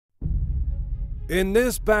In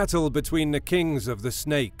this battle between the kings of the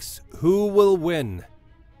snakes, who will win?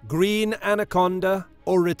 Green anaconda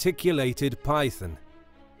or reticulated python?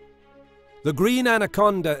 The green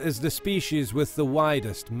anaconda is the species with the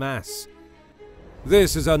widest mass.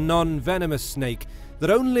 This is a non-venomous snake that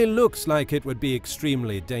only looks like it would be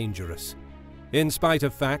extremely dangerous. In spite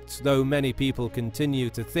of facts, though many people continue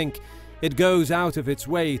to think it goes out of its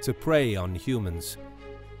way to prey on humans.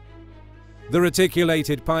 The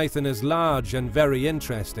reticulated python is large and very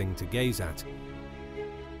interesting to gaze at.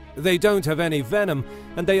 They don't have any venom,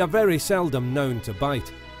 and they are very seldom known to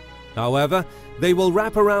bite. However, they will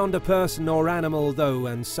wrap around a person or animal though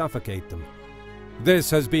and suffocate them. This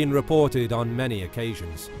has been reported on many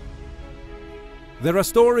occasions. There are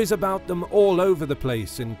stories about them all over the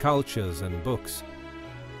place in cultures and books.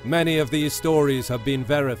 Many of these stories have been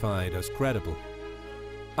verified as credible.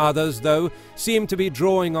 Others, though, seem to be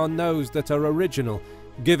drawing on those that are original,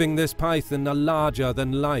 giving this python a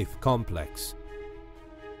larger-than-life complex.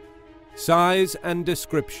 Size and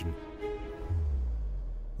description.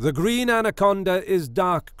 The green anaconda is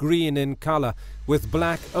dark green in color, with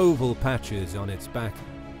black oval patches on its back.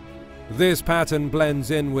 This pattern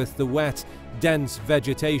blends in with the wet, dense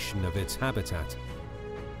vegetation of its habitat.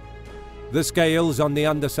 The scales on the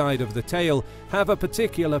underside of the tail have a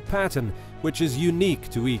particular pattern which is unique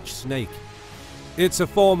to each snake. It's a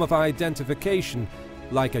form of identification,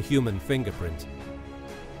 like a human fingerprint.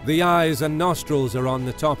 The eyes and nostrils are on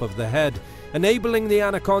the top of the head, enabling the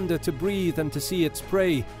anaconda to breathe and to see its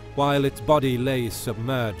prey while its body lays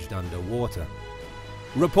submerged underwater.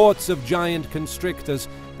 Reports of giant constrictors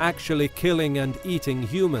actually killing and eating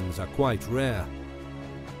humans are quite rare.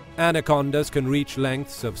 Anacondas can reach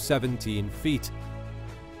lengths of 17 feet.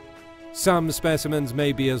 Some specimens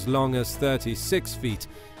may be as long as 36 feet,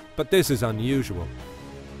 but this is unusual.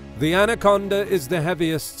 The anaconda is the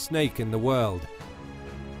heaviest snake in the world.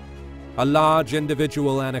 A large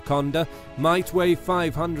individual anaconda might weigh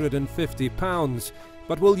 550 pounds,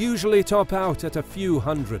 but will usually top out at a few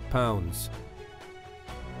hundred pounds.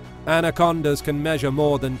 Anacondas can measure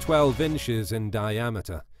more than 12 inches in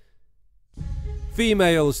diameter.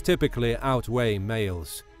 Females typically outweigh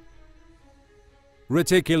males.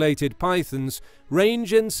 Reticulated pythons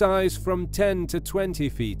range in size from 10 to 20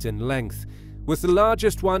 feet in length, with the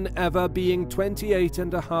largest one ever being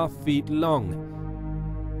 28.5 feet long.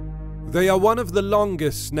 They are one of the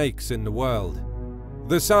longest snakes in the world.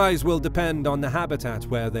 The size will depend on the habitat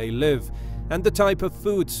where they live and the type of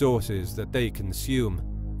food sources that they consume.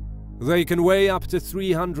 They can weigh up to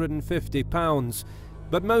 350 pounds,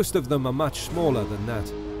 but most of them are much smaller than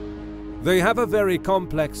that. They have a very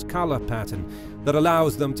complex color pattern that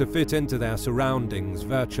allows them to fit into their surroundings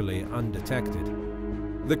virtually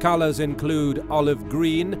undetected. The colors include olive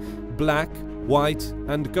green, black, white,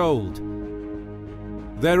 and gold.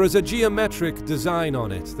 There is a geometric design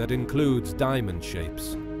on it that includes diamond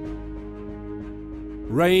shapes.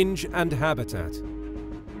 Range and habitat.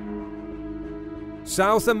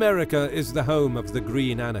 South America is the home of the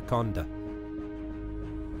green anaconda.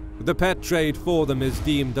 The pet trade for them is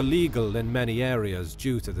deemed illegal in many areas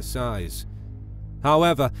due to the size.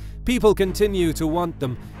 However, people continue to want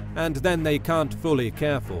them, and then they can't fully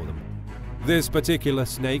care for them. This particular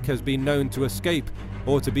snake has been known to escape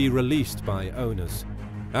or to be released by owners.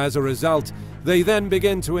 As a result, they then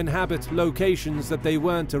begin to inhabit locations that they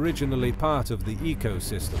weren't originally part of the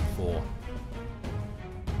ecosystem for.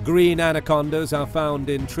 Green anacondas are found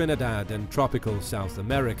in Trinidad and tropical South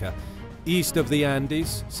America, east of the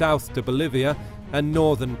Andes, south to Bolivia, and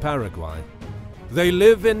northern Paraguay. They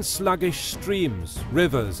live in sluggish streams,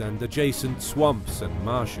 rivers, and adjacent swamps and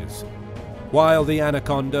marshes. While the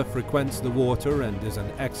anaconda frequents the water and is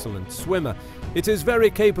an excellent swimmer, it is very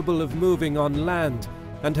capable of moving on land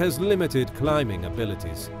and has limited climbing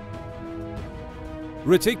abilities.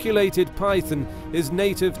 Reticulated python is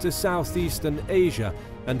native to southeastern Asia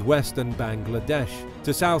and western Bangladesh,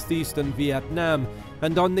 to southeastern Vietnam,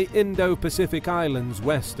 and on the Indo-Pacific islands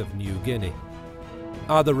west of New Guinea.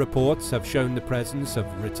 Other reports have shown the presence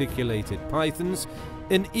of reticulated pythons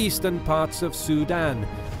in eastern parts of Sudan,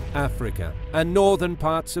 Africa, and northern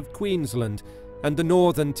parts of Queensland and the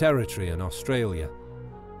Northern Territory in Australia.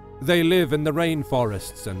 They live in the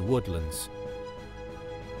rainforests and woodlands.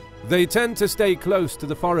 They tend to stay close to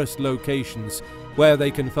the forest locations where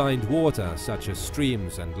they can find water, such as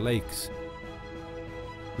streams and lakes.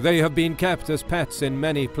 They have been kept as pets in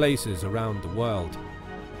many places around the world.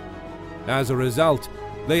 As a result,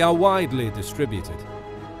 they are widely distributed.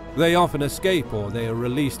 They often escape or they are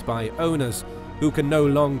released by owners who can no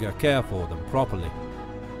longer care for them properly.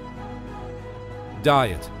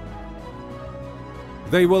 Diet.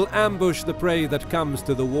 They will ambush the prey that comes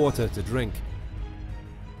to the water to drink.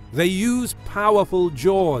 They use powerful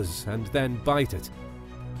jaws and then bite it.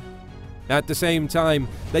 At the same time,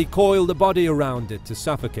 they coil the body around it to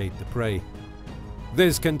suffocate the prey.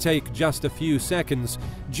 This can take just a few seconds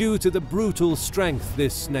due to the brutal strength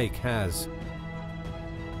this snake has.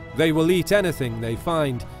 They will eat anything they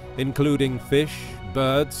find, including fish,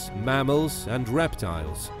 birds, mammals, and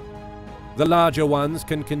reptiles. The larger ones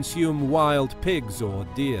can consume wild pigs or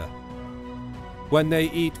deer. When they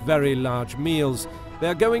eat very large meals,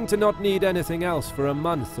 they're going to not need anything else for a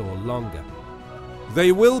month or longer.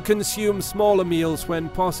 They will consume smaller meals when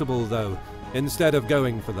possible, though, instead of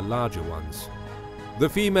going for the larger ones. The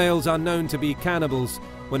females are known to be cannibals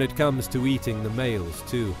when it comes to eating the males,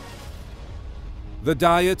 too. The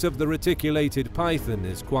diet of the reticulated python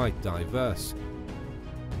is quite diverse.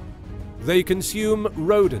 They consume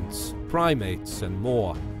rodents, primates, and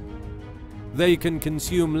more. They can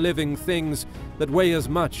consume living things that weigh as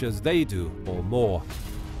much as they do, or more.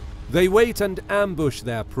 They wait and ambush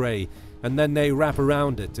their prey, and then they wrap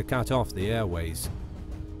around it to cut off the airways.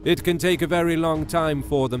 It can take a very long time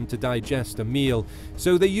for them to digest a meal,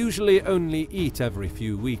 so they usually only eat every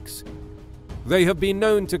few weeks. They have been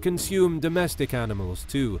known to consume domestic animals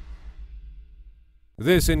too.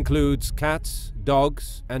 This includes cats,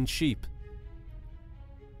 dogs, and sheep.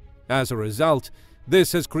 As a result,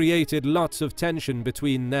 this has created lots of tension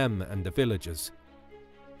between them and the villagers.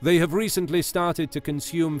 They have recently started to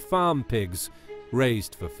consume farm pigs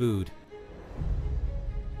raised for food.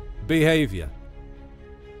 Behavior.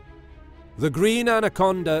 The green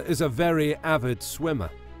anaconda is a very avid swimmer.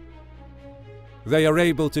 They are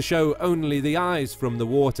able to show only the eyes from the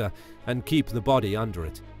water and keep the body under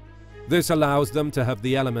it. This allows them to have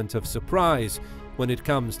the element of surprise when it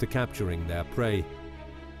comes to capturing their prey.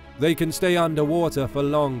 They can stay underwater for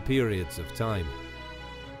long periods of time.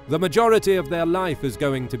 The majority of their life is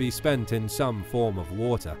going to be spent in some form of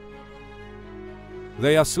water.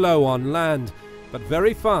 They are slow on land, but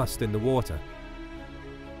very fast in the water.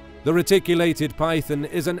 The reticulated python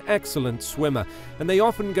is an excellent swimmer, and they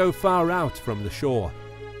often go far out from the shore.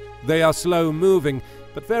 They are slow-moving,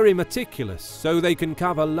 but very meticulous, so they can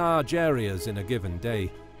cover large areas in a given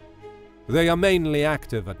day. They are mainly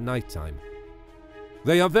active at nighttime.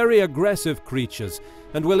 They are very aggressive creatures,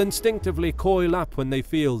 and will instinctively coil up when they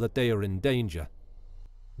feel that they are in danger.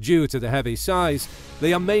 Due to the heavy size,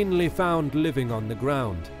 they are mainly found living on the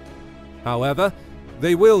ground. However,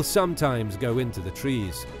 they will sometimes go into the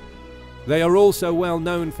trees. They are also well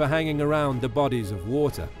known for hanging around the bodies of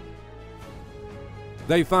water.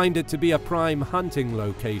 They find it to be a prime hunting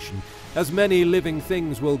location, as many living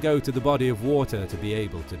things will go to the body of water to be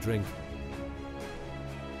able to drink.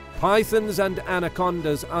 Pythons and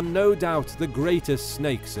anacondas are no doubt the greatest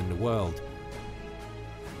snakes in the world.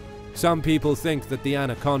 Some people think that the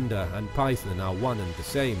anaconda and python are one and the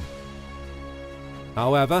same.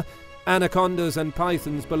 However, anacondas and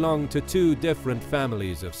pythons belong to two different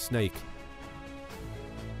families of snake.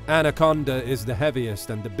 Anaconda is the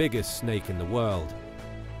heaviest and the biggest snake in the world.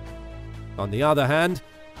 On the other hand,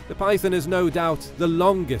 the python is no doubt the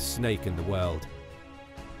longest snake in the world.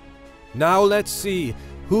 Now let's see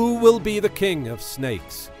who will be the king of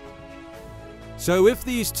snakes. So if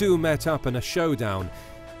these two met up in a showdown,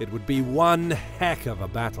 it would be one heck of a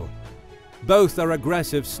battle. Both are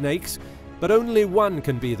aggressive snakes, but only one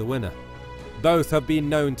can be the winner. Both have been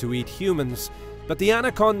known to eat humans, but the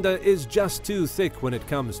anaconda is just too thick when it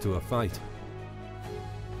comes to a fight.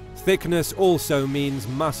 Thickness also means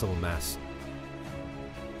muscle mass.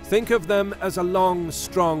 Think of them as a long,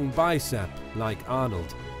 strong bicep, like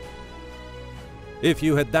Arnold. If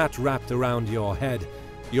you had that wrapped around your head,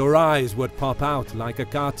 your eyes would pop out like a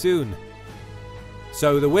cartoon.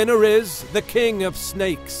 So the winner is the king of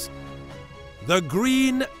snakes, the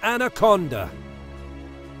green anaconda.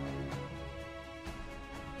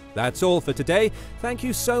 That's all for today. Thank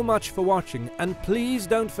you so much for watching, and please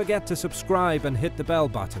don't forget to subscribe and hit the bell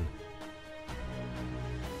button.